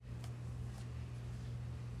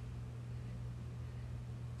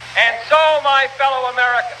And so, my fellow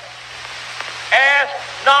Americans, ask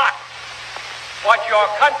not what your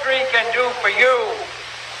country can do for you,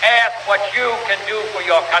 ask what you can do for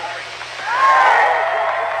your country.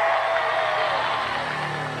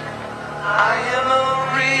 I am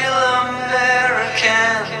a real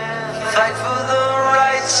American, fight for the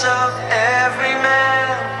rights of every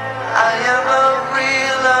man. I am a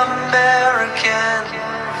real American,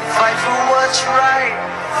 fight for what's right,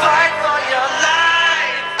 fight for your life.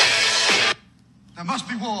 There must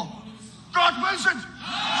be war. God wills it!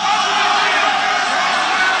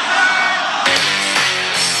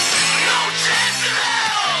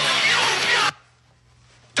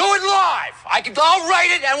 Do it live! I'll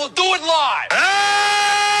write it and we'll do it live!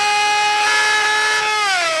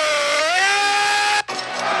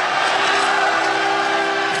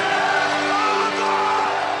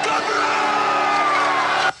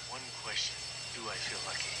 One question. Do I feel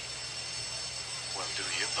lucky? Well, do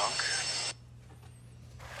you, punk?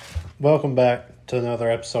 Welcome back to another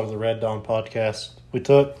episode of the Red Dawn Podcast. We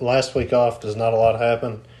took last week off because not a lot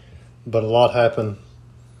happened, but a lot happened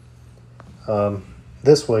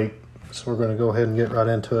this week, so we're going to go ahead and get right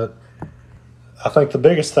into it. I think the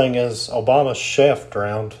biggest thing is Obama's chef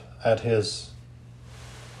drowned at his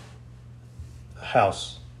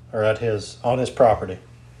house, or on his property.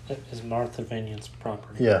 It is Martha Vineyard's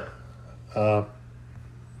property. Yeah.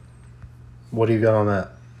 What do you got on that?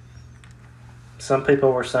 Some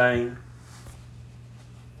people were saying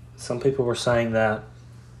that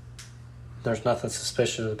there's nothing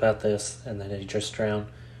suspicious about this and that he just drowned.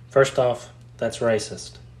 First off, that's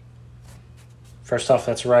racist.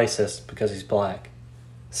 Because he's black.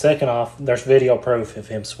 Second off, there's video proof of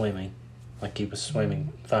him swimming. Like he was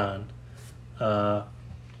swimming fine. And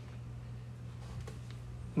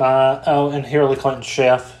Hillary Clinton's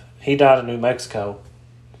chef, he died in New Mexico.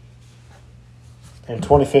 In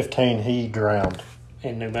 2015, he drowned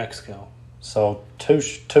In New Mexico. So two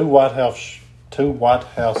White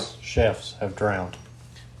House chefs have drowned.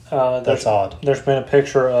 That's odd. There's been a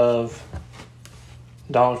picture of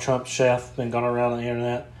Donald Trump's chef been going around on the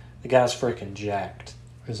internet. The guy's freaking jacked.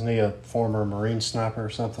 Isn't he a former Marine sniper or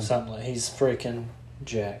something? Something like he's freaking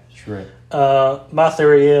jacked. Sure. My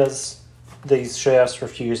theory is these chefs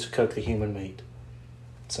refuse to cook the human meat,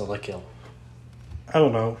 so they kill him. I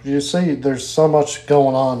don't know. You see, there's so much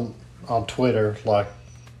going on Twitter. Like,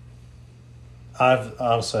 I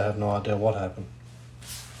honestly have no idea what happened,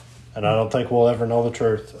 and I don't think we'll ever know the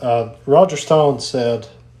truth. Roger Stone said,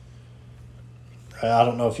 I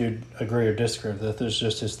don't know if you agree or disagree with it. This is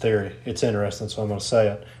just his theory. It's interesting, so I'm going to say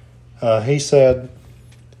it. He said,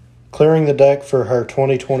 clearing the deck for her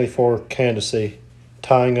 2024 candidacy,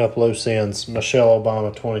 tying up loose ends, Michelle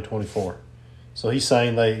Obama 2024. So he's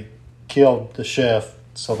saying they killed the chef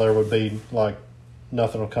so there would be,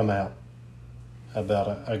 nothing will come out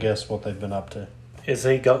about, I guess, what they've been up to. Is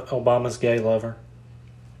he Obama's gay lover?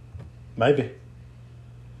 Maybe.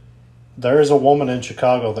 There is a woman in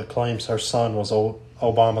Chicago that claims her son was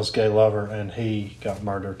Obama's gay lover and he got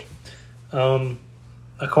murdered.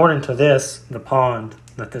 According to this, the pond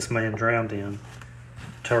that this man drowned in,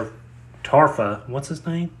 Tarfa, what's his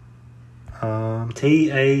name?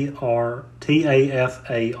 Tafari,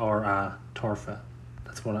 Tarfa.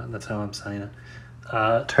 That's how I'm saying it.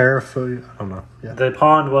 Tarfa, I don't know. Yeah. The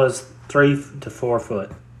pond was 3 to 4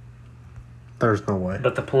 foot. There's no way.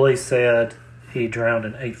 But the police said he drowned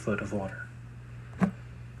in 8 foot of water.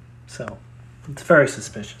 So, it's very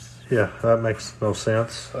suspicious. Yeah, that makes no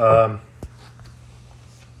sense. I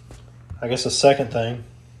guess the second thing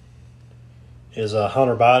is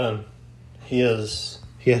Hunter Biden. He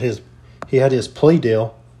had his plea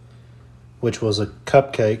deal, which was a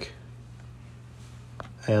cupcake,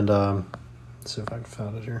 and let's see if I can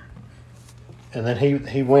find it here. And then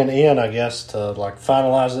he went in, I guess, to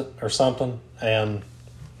finalize it or something, and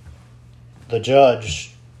the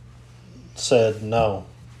judge said no,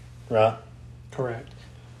 right? Correct.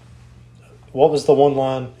 What was the one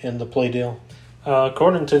line in the plea deal?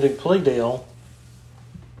 According to the plea deal,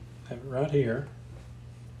 right here,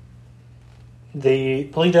 the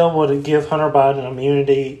plea deal would give Hunter Biden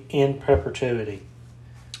immunity in perpetuity.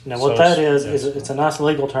 Now, what that is it's a nice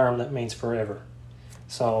legal term that means forever.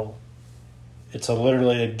 So, it's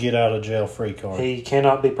literally a get out of jail free card. He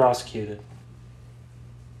cannot be prosecuted.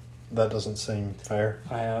 That doesn't seem fair.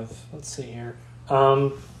 Let's see here.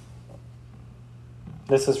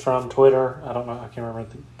 This is from Twitter. I don't know. I can't remember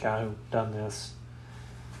the guy who done this.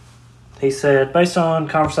 He said, based on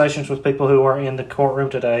conversations with people who are in the courtroom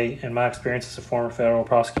today and my experience as a former federal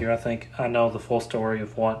prosecutor, I think I know the full story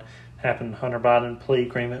of what happened in Hunter Biden plea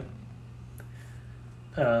agreement.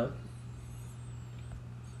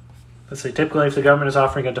 Let's see. Typically, if the government is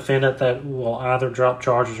offering a defendant that will either drop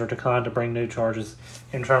charges or decline to bring new charges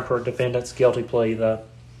in return for a defendant's guilty plea, the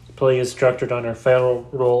plea is structured under Federal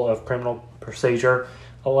Rule of Criminal Procedure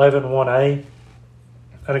 11-1A,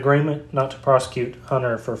 an agreement not to prosecute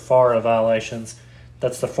Hunter for FARA violations.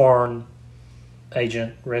 That's the Foreign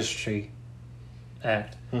Agent Registry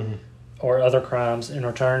Act, or other crimes in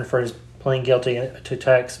return for his pleading guilty to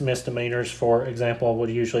tax misdemeanors, for example, would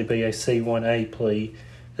usually be a C1A plea.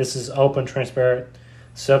 This is open, transparent,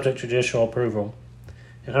 subject to judicial approval.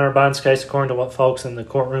 In Hunter Biden's case, according to what folks in the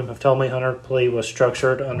courtroom have told me, Hunter's plea was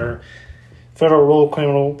structured under Federal Rule of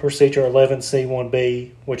Criminal Procedure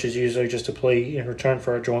 11C1B, which is usually just a plea in return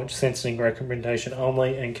for a joint sentencing recommendation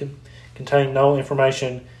only, and can contain no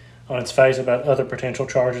information on its face about other potential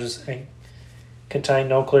charges, and contain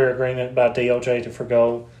no clear agreement by DOJ to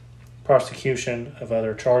forego prosecution of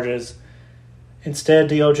other charges. Instead,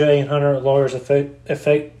 DOJ and Hunter lawyers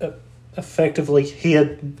effectively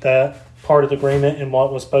hid that part of the agreement in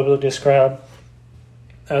what was publicly described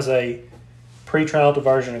as a pretrial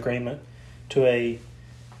diversion agreement to a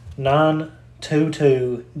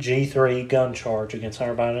 922 G3 gun charge against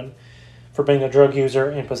Hunter Biden for being a drug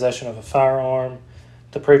user in possession of a firearm.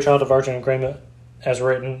 The pretrial diversion agreement, as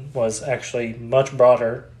written, was actually much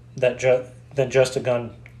broader than just a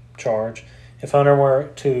gun charge. If Hunter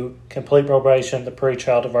were to complete probation, the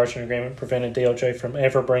pre-trial diversion agreement prevented DOJ from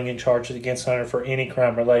ever bringing charges against Hunter for any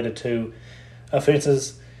crime related to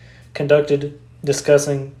offenses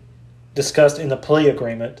discussed in the plea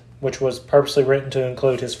agreement, which was purposely written to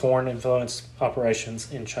include his foreign influence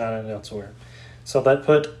operations in China and elsewhere. So they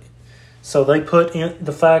put in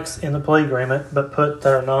the facts in the plea agreement, but put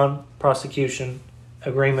their non-prosecution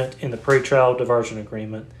agreement in the pre-trial diversion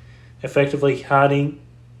agreement, effectively hiding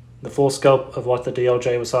the full scope of what the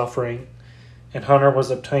DOJ was offering, and Hunter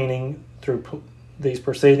was obtaining through these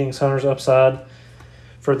proceedings. Hunter's upside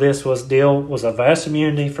for this was a vast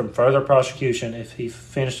immunity from further prosecution if he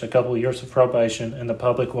finished a couple of years of probation, and the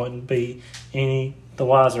public wouldn't be any the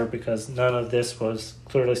wiser because none of this was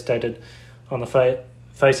clearly stated on the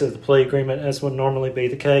face of the plea agreement, as would normally be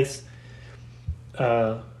the case.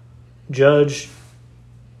 Judge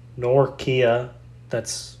Norkia,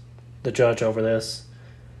 that's the judge over this,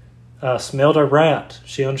 smelled a rat.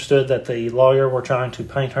 She understood that the lawyer were trying to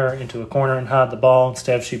paint her into a corner and hide the ball.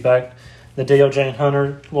 Instead, she backed the DOJ and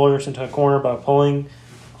Hunter lawyers into a corner by pulling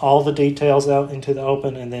all the details out into the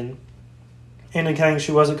open and then indicating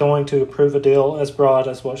she wasn't going to approve a deal as broad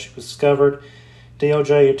as what she was discovered.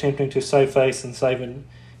 DOJ, attempting to save face and save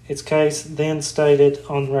its case, then stated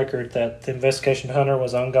on record that the investigation of Hunter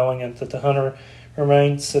was ongoing and that the Hunter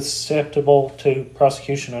remained susceptible to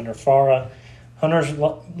prosecution under FARA. Hunter's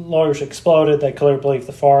lawyers exploded. They clearly believed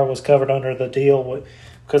the FARA was covered under the deal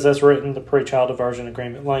because, as written, the pre-trial diversion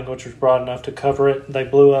agreement language was broad enough to cover it. They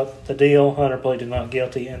blew up the deal. Hunter pleaded not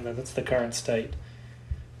guilty, and that's the current state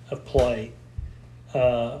of play.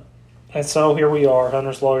 And so here we are.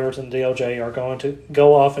 Hunter's lawyers and DOJ are going to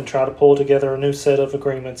go off and try to pull together a new set of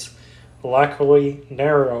agreements, likely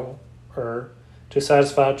narrower, to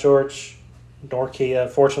satisfy Judge Norkia.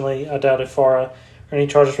 Fortunately, I doubt if FARA or any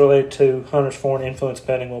charges related to Hunter's foreign influence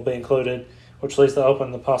pending will be included, which leaves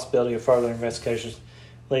open the possibility of further investigations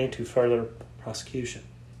leading to further prosecution.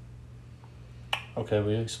 Okay,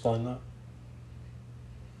 will you explain that?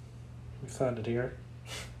 Let me find it here.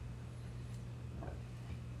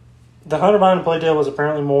 The Hunter Biden plea deal was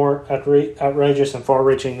apparently more outrageous and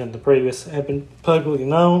far-reaching than the previous had been publicly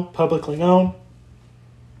known.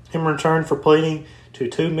 In return for pleading to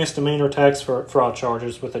 2 misdemeanor tax fraud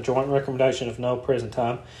charges with a joint recommendation of no prison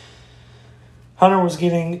time, Hunter was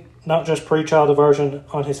getting not just pre-trial diversion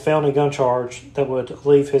on his felony gun charge that would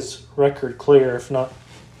leave his record clear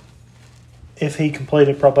if he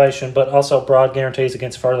completed probation, but also broad guarantees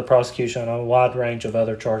against further prosecution on a wide range of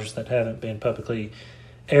other charges that haven't been publicly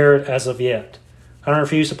aired as of yet. Hunter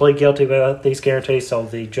refused to plead guilty without these guarantees, so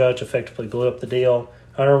the judge effectively blew up the deal.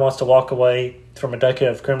 Hunter wants to walk away from a decade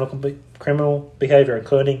of criminal behavior,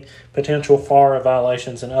 including potential FARA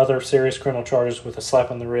violations and other serious criminal charges, with a slap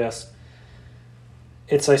on the wrist.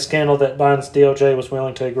 It's a scandal that Biden's DOJ was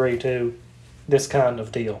willing to agree to this kind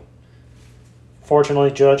of deal.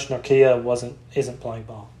 Fortunately, Judge Norkia isn't playing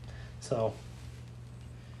ball. So,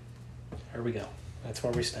 here we go. That's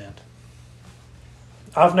where we stand.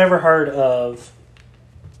 I've never heard of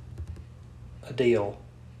a deal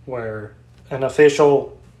where an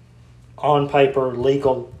official, on paper,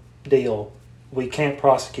 legal deal, we can't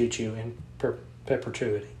prosecute you in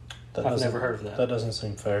perpetuity. I've never heard of that. That doesn't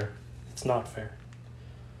seem fair. It's not fair.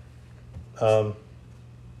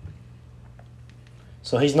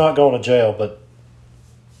 So he's not going to jail, but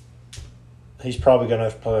he's probably going to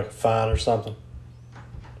have to pay like a fine or something.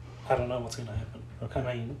 I don't know what's going to happen. Okay.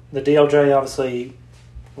 I mean, the DOJ, obviously,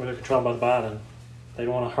 where they're controlled by Biden, they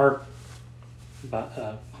don't want to hurt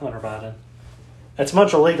Hunter Biden. It's a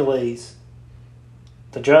bunch of legalese.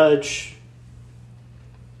 The judge,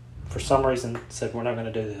 for some reason, said, we're not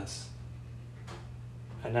going to do this.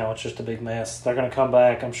 And now it's just a big mess. They're going to come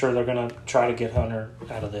back. I'm sure they're going to try to get Hunter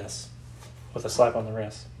out of this with a slap on the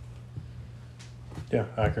wrist. Yeah,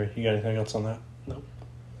 I agree. You got anything else on that? Nope.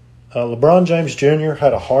 LeBron James Jr.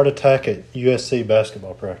 had a heart attack at USC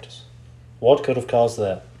basketball practice. What could have caused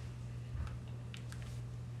that?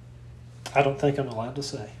 I don't think I'm allowed to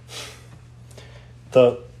say.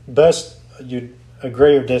 The best, you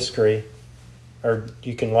agree or disagree, or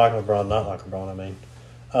you can like LeBron, not like LeBron, I mean,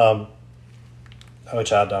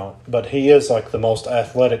 which I don't. But he is like the most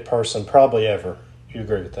athletic person probably ever. You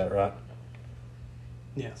agree with that, right?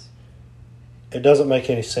 Yes. It doesn't make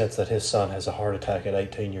any sense that his son has a heart attack at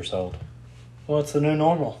 18 years old. Well, it's the new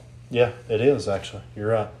normal. Yeah, it is, actually. You're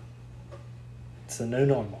right. It's the new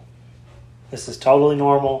normal. This is totally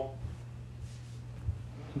normal.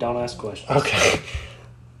 Don't ask questions. Okay.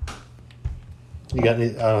 You got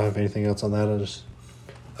any? I don't have anything else on that. I just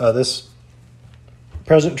this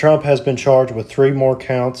President Trump has been charged with 3 more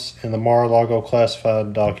counts in the Mar-a-Lago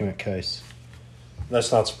classified document case. That's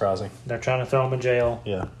not surprising. They're trying to throw him in jail.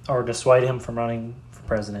 Yeah. Or dissuade him from running for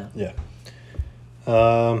president. Yeah.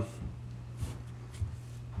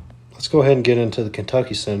 Let's go ahead and get into the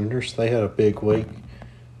Kentucky Senators. They had a big week.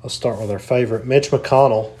 Let's start with our favorite. Mitch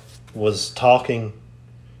McConnell was talking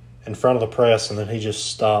in front of the press, and then he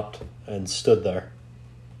just stopped and stood there.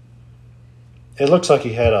 It looks like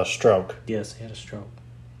he had a stroke. Yes, he had a stroke.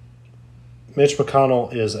 Mitch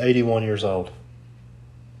McConnell is 81 years old.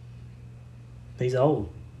 He's old.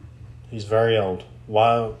 He's very old.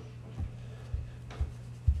 Why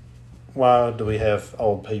do we have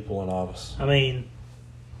old people in office? I mean,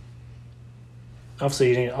 obviously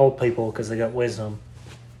you need old people because they got wisdom.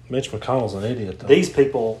 Mitch McConnell's an idiot, though. These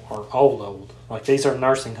people are old. Like, these are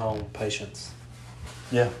nursing home patients.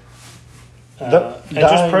 Yeah. It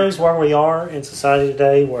just proves where we are in society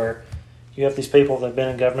today, where you have these people that have been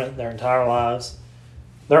in government their entire lives.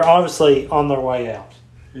 They're obviously on their way out.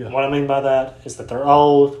 Yeah. What I mean by that is that they're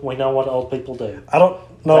old. We know what old people do. I don't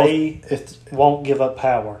know They won't give up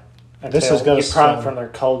power until you pry it from their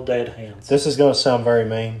cold, dead hands. This is going to sound very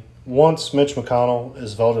mean. Once Mitch McConnell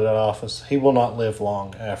is voted out of office, he will not live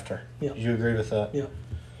long after. Yeah. You agree with that? Yeah.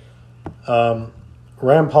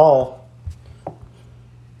 Rand Paul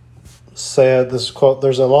said, this is quote,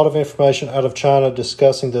 "There's a lot of information out of China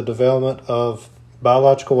discussing the development of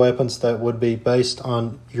biological weapons that would be based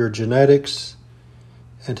on your genetics."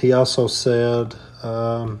 And he also said,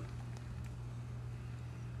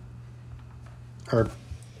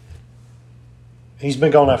 he's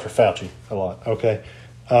been going after Fauci a lot. Okay.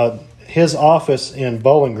 His office in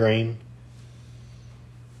Bowling Green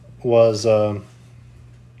was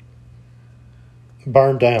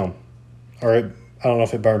burned down. I don't know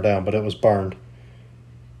if it burned down, but it was burned.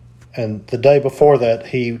 And the day before that,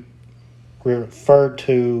 he referred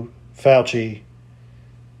to Fauci,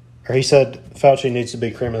 or he said Fauci needs to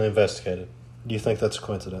be criminally investigated. Do you think that's a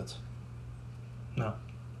coincidence? No.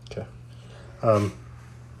 Okay.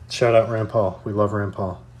 Shout out Rand Paul. We love Rand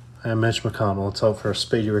Paul. And Mitch McConnell. Let's hope for a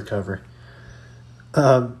speedy recovery.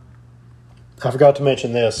 I forgot to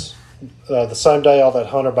mention this. The same day all that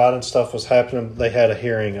Hunter Biden stuff was happening, they had a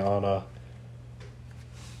hearing on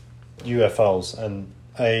UFOs. And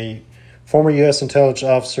a former U.S. intelligence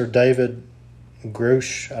officer, David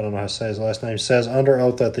Grush, I don't know how to say his last name, says under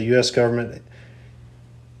oath that the U.S. government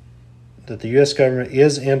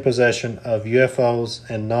is in possession of UFOs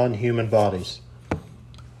and non-human bodies.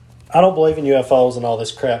 I don't believe in UFOs and all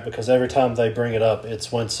this crap because every time they bring it up,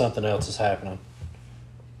 it's when something else is happening.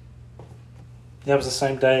 That was the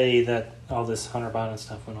same day that all this Hunter Biden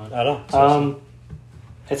stuff went on. I don't.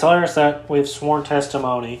 It's hilarious that we have sworn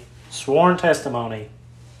testimony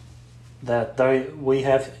that we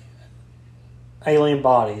have alien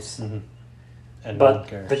bodies. Mm-hmm. And but no one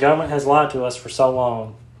cares. the government has lied to us for so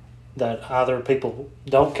long that either people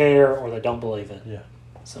don't care or they don't believe it. Yeah.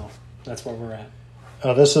 So that's where we're at.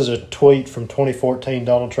 This is a tweet from 2014,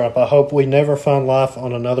 Donald Trump. "I hope we never find life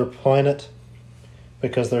on another planet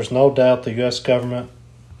because there's no doubt the U.S. government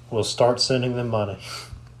will start sending them money."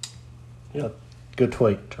 Yeah. Good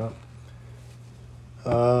tweet, Trump.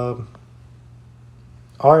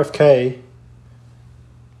 RFK,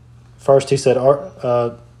 first he said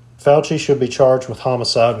Fauci should be charged with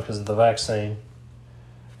homicide because of the vaccine.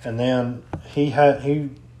 And then he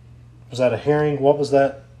was at a hearing. What was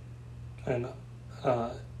that? And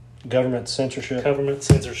Government censorship. Government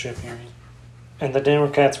censorship hearing. And the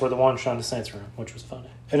Democrats were the ones trying to censor him, which was funny.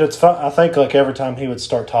 And it's fun. I think like every time he would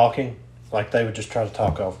start talking, like they would just try to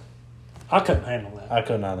talk over. I couldn't handle that. I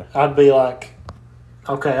couldn't either. I'd be like,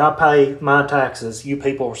 okay, I pay my taxes. You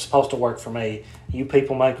people are supposed to work for me. You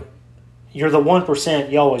people make... You're the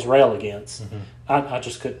 1% you always rail against. Mm-hmm. I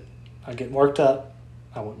just could... I'd get worked up.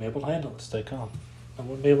 I wouldn't be able to handle it. Stay calm. I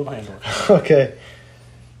wouldn't be able to handle it. Okay.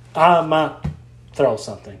 I might throw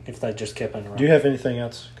something if they just kept interrupting. Do you have anything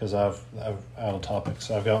else? Because I've out of topics.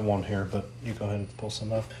 I've got one here, but you go ahead and pull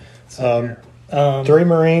some up. 3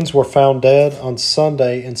 Marines were found dead on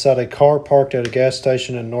Sunday inside a car parked at a gas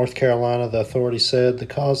station in North Carolina. The authorities said the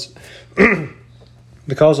cause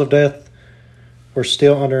of death were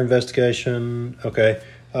still under investigation. Okay.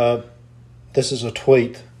 This is a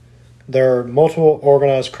tweet. There are multiple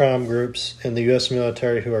organized crime groups in the U.S.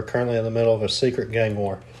 military who are currently in the middle of a secret gang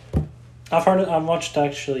war. I've heard it. I've watched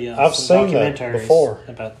actually I've some seen that documentaries before.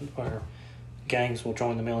 about where gangs will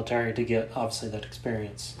join the military to get obviously that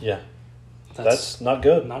experience. Yeah. That's not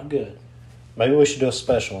good. Not good. Maybe we should do a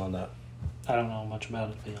special on that. I don't know much about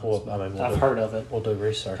it, to be honest. Well, I've heard of it. We'll do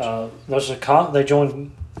research. There's a they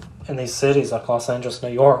join in these cities like Los Angeles, New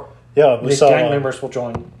York. Yeah, these gang members will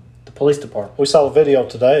join the police department. We saw a video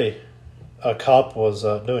today. A cop was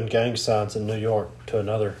doing gang signs in New York to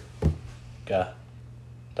another guy.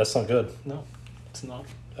 That's not good. No, it's not.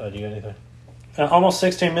 Do you got anything? Almost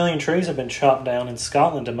 16 million trees have been chopped down in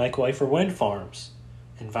Scotland to make way for wind farms.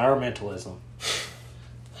 Environmentalism.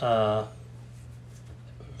 Veteran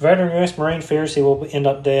U.S. Marine fears he will end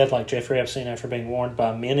up dead like Jeffrey Epstein after being warned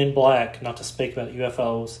by men in black not to speak about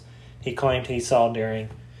UFOs he claimed he saw during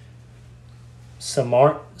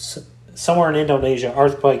somewhere in Indonesia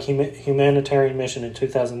earthquake humanitarian mission in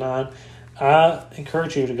 2009. I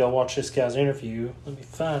encourage you to go watch this guy's interview. Let me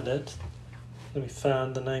find it. Let me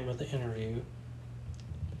find the name of the interview.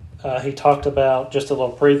 He talked about, just a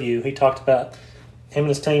little preview, he talked about him and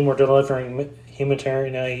his team were delivering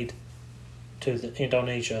humanitarian aid to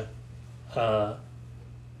Indonesia.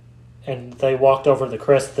 And they walked over the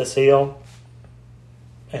crest of this hill,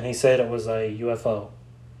 and he said it was a UFO.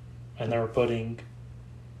 And they were putting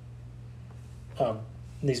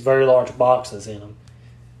these very large boxes in them.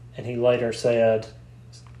 And he later said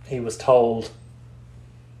he was told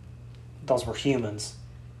those were humans.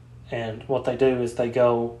 And what they do is they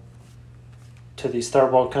go to these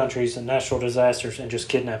third world countries and natural disasters and just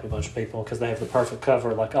kidnap a bunch of people because they have the perfect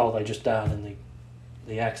cover, like, oh, they just died in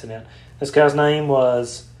the accident. This guy's name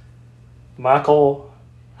was Michael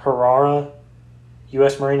Herrera.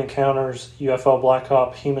 U.S. Marine encounters UFO Black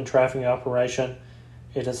Op human trafficking operation.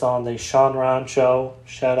 It is on the Sean Ryan Show.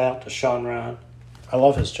 Shout out to Sean Ryan. I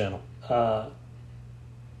love his channel.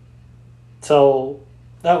 So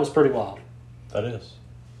that was pretty wild. That is.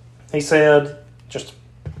 He said, just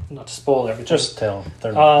not to spoil everything. Just tell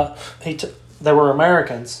them. They were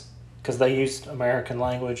Americans because they used American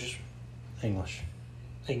language. English.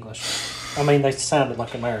 I mean, they sounded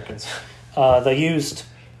like Americans. They used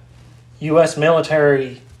U.S.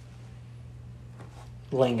 military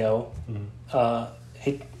lingo. Mm-hmm.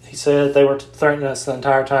 He said they were threatening us the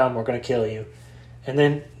entire time. We're going to kill you. And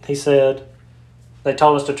then he said they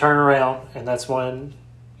told us to turn around, and that's when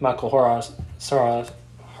Michael Herrera,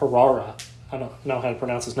 I don't know how to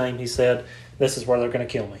pronounce his name, he said, this is where they're going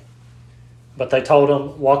to kill me. But they told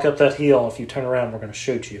him, walk up that hill. If you turn around, we're going to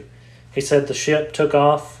shoot you. He said the ship took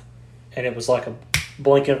off, and it was like a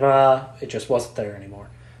blink of an eye. It just wasn't there anymore.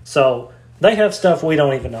 So they have stuff we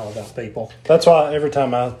don't even know about, people. That's why every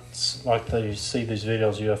time I you see these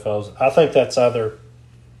videos of UFOs, I think that's either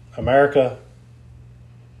America,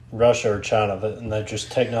 Russia, or China, and they're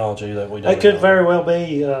just technology that we don't. It could very well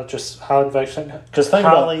be just highly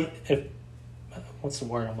what's the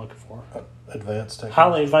word I'm looking for? Advanced technology.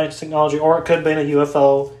 Highly advanced technology, or it could be in a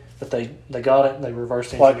UFO that they got it and they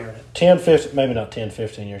reversed engineered it. 10, 15, maybe not 10,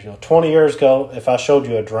 15 years ago. 20 years ago, if I showed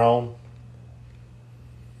you a drone,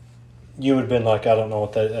 you would have been like, I don't know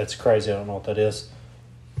what that's crazy, I don't know what that is.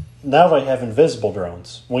 Now they have invisible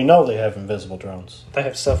drones. We know they have invisible drones. They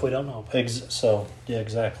have stuff we don't know about. Yeah,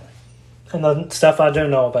 exactly. And the stuff I do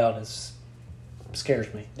know about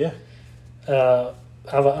scares me. Yeah.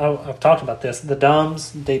 I've talked about this. The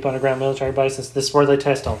DUMBs, Deep Underground Military Bases, this is where they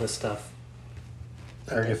test all this stuff.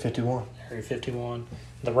 Area 51. Area 51.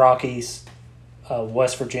 The Rockies,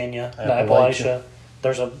 West Virginia, the Appalachia.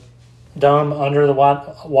 There's a DUMB under the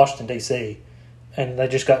Washington, D.C., and they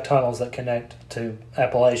just got tunnels that connect to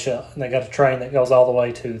Appalachia, and they got a train that goes all the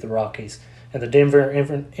way to the Rockies. And the Denver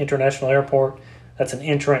International Airport, that's an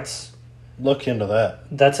entrance. Look into that.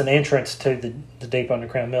 That's an entrance to the Deep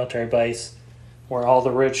Underground Military Base. where all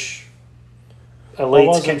the rich What elites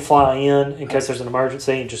was can it? fly in case there's an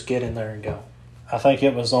emergency and just get in there and go. I think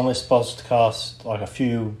it was only supposed to cost like a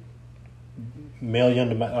few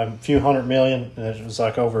hundred million, and it was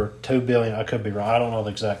like over $2 billion. I could be wrong. I don't know the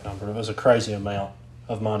exact number. It was a crazy amount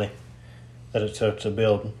of money that it took to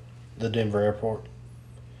build the Denver airport.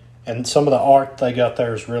 And some of the art they got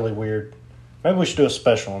there is really weird. Maybe we should do a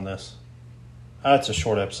special on this. It's a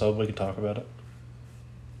short episode. We can talk about it.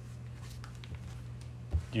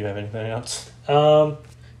 Do you have anything else?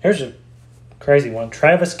 Here's a crazy one.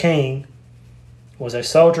 Travis King was a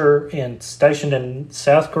soldier stationed in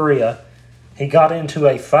South Korea. He got into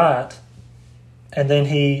a fight, and then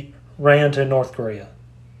he ran to North Korea.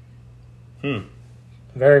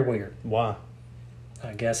 Very weird. Why?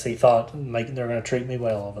 I guess he thought they're going to treat me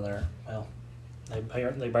well over there. Well,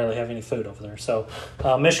 they barely have any food over there. So,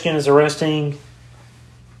 Michigan is arresting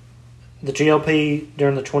the GOP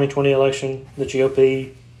during the 2020 election. The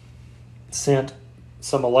GOP sent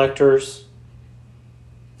some electors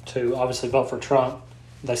to obviously vote for Trump.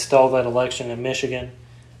 They stole that election in Michigan,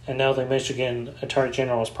 and now the Michigan Attorney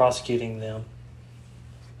General is prosecuting them.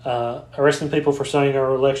 Arresting people for saying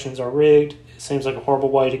our elections are rigged. It seems like a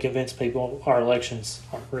horrible way to convince people our elections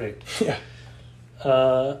aren't rigged. Yeah.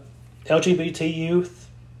 LGBT youth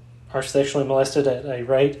are sexually molested at a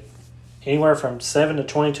rate anywhere from 7 to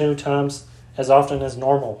 22 times as often as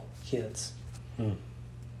normal kids.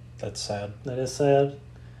 That's sad. That is sad.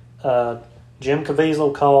 Jim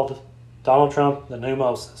Caviezel called Donald Trump the new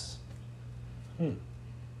Moses.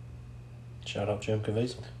 Shout out Jim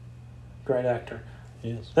Caviezel. Great actor.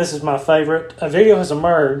 Yes. This is my favorite. A video has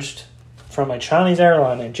emerged from a Chinese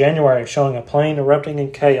airline in January showing a plane erupting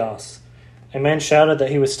in chaos. A man shouted that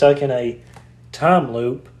he was stuck in a time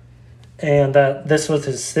loop and that this was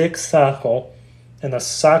his 6th cycle. In the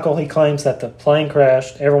cycle, he claims that the plane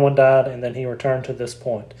crashed, everyone died, and then he returned to this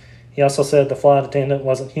point. He also said the flight attendant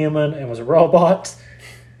wasn't human and was a robot.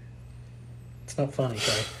 It's not funny,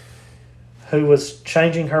 Jay. Who was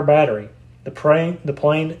changing her battery. The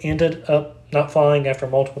plane ended up not flying after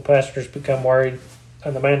multiple passengers became worried,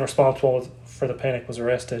 and the man responsible for the panic was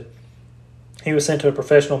arrested. He was sent to a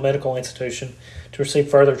professional medical institution to receive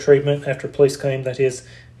further treatment after police claimed that his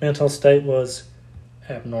mental state was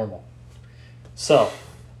abnormal. So,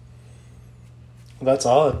 That's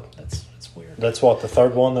odd. it's weird. That's what, the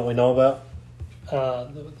third one that we know about?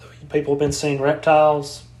 The people have been seeing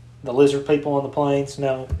reptiles, the lizard people on the planes.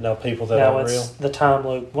 Now People that now aren't it's real? the time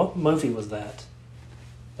loop. What movie was that?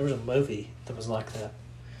 There was a movie that was like that.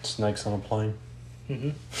 Snakes on a plane.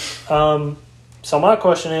 So my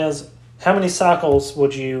question is, how many cycles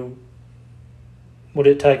would it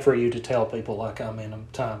take for you to tell people like I'm in a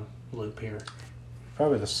time loop here?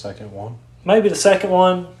 Probably the second one. Maybe the second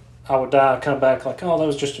one, I would die, come back like, oh, that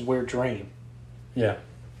was just a weird dream. Yeah.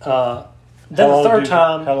 Then the third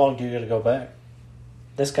time, How long do you get to go back?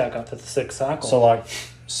 this guy got to the 6th cycle. So, like,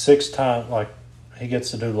 6 times, like, he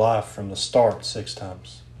gets to do life from the start 6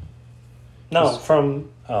 times. no, from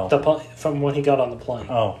Oh. from when he got on the plane.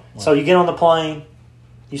 Oh. Well, So you get on the plane,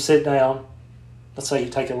 you sit down. Let's say you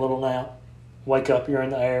take a little nap, wake up, you're in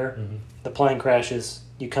the air. The plane crashes.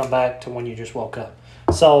 You come back to when you just woke up.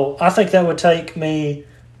 So I think that would take me.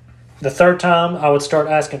 The third time, I would start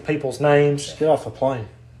asking people's names. just get off the plane.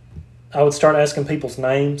 I would start asking people's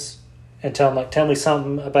names and tell me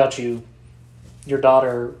something about you. Your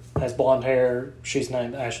daughter has blonde hair. She's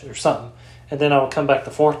named Ashley or something. And then I would come back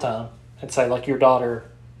the 4th time and say, like, your daughter.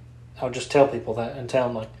 I would just tell people that and tell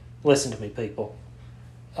them, like, listen to me, people.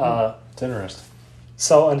 It's interesting.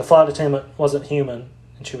 So, and the flight attendant wasn't human,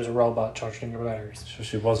 and she was a robot charging her batteries. So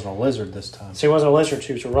she wasn't a lizard this time. She wasn't a lizard,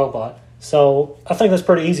 she was a robot. So, I think that's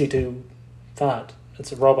pretty easy to find.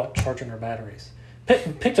 It's a robot charging her batteries.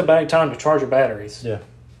 Picked a bad time to charge your batteries Yeah.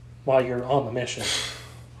 while you're on the mission.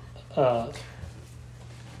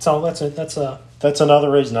 So, That's another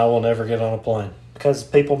reason I will never get on a plane. because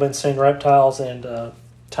people have been seeing reptiles and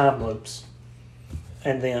time loops.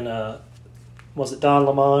 And then, was it Don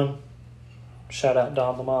Lemon? Shout out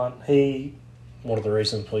Don Lemon. One of the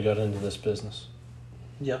reasons we got into this business.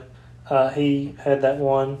 Yeah. He had that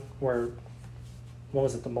one where, what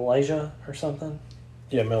was it, the Malaysia or something?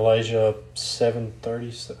 Yeah, Malaysia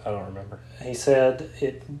 730. I don't remember. He said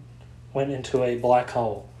it went into a black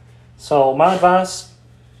hole. So my advice,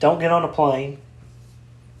 don't get on a plane.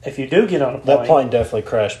 If you do get on a plane... That plane definitely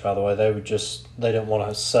crashed, by the way. They didn't want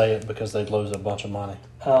to say it because they'd lose a bunch of money.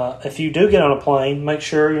 If you do get on a plane, make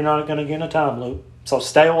sure you're not going to get in a time loop. So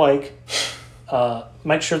stay awake.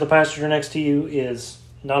 Make sure the passenger next to you is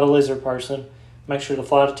not a lizard person. Make sure the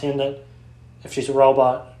flight attendant, if she's a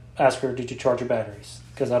robot, ask her, did you charge your batteries?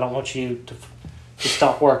 Because I don't want you to just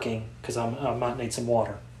stop working because I might need some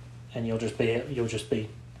water, and you'll just be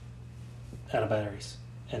out of batteries,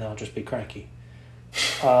 and I'll just be cranky.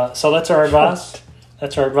 So that's our advice.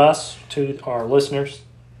 That's our advice to our listeners.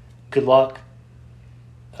 Good luck.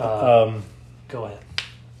 Go ahead.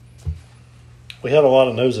 We had a lot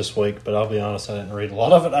of news this week, but I'll be honest, I didn't read a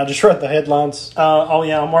lot of it. I just read the headlines.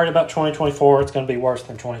 I'm worried about 2024. It's going to be worse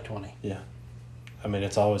than 2020. Yeah. I mean,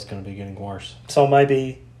 it's always going to be getting worse. So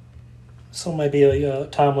maybe a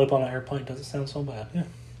time loop on an airplane doesn't sound so bad. Yeah.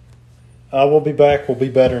 We'll be back. We'll be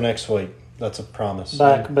better next week. That's a promise.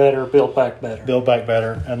 Back better, build back better. Build back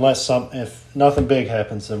better. If nothing big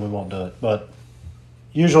happens, then we won't do it. But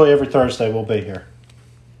usually every Thursday we'll be here.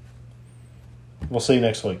 We'll see you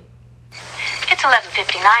next week. It's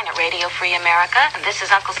 11:59 at Radio Free America, and this is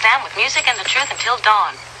Uncle Sam with music and the truth until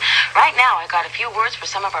dawn. Right now, I got a few words for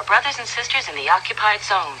some of our brothers and sisters in the occupied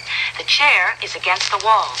zone. The chair is against the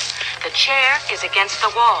walls. The chair is against the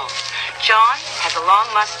walls. John has a long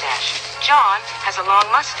mustache. John has a long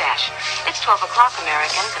mustache. It's 12 o'clock,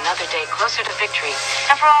 Americans, another day closer to victory.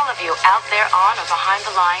 And for all of you out there on or behind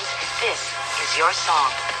the lines, this is your song.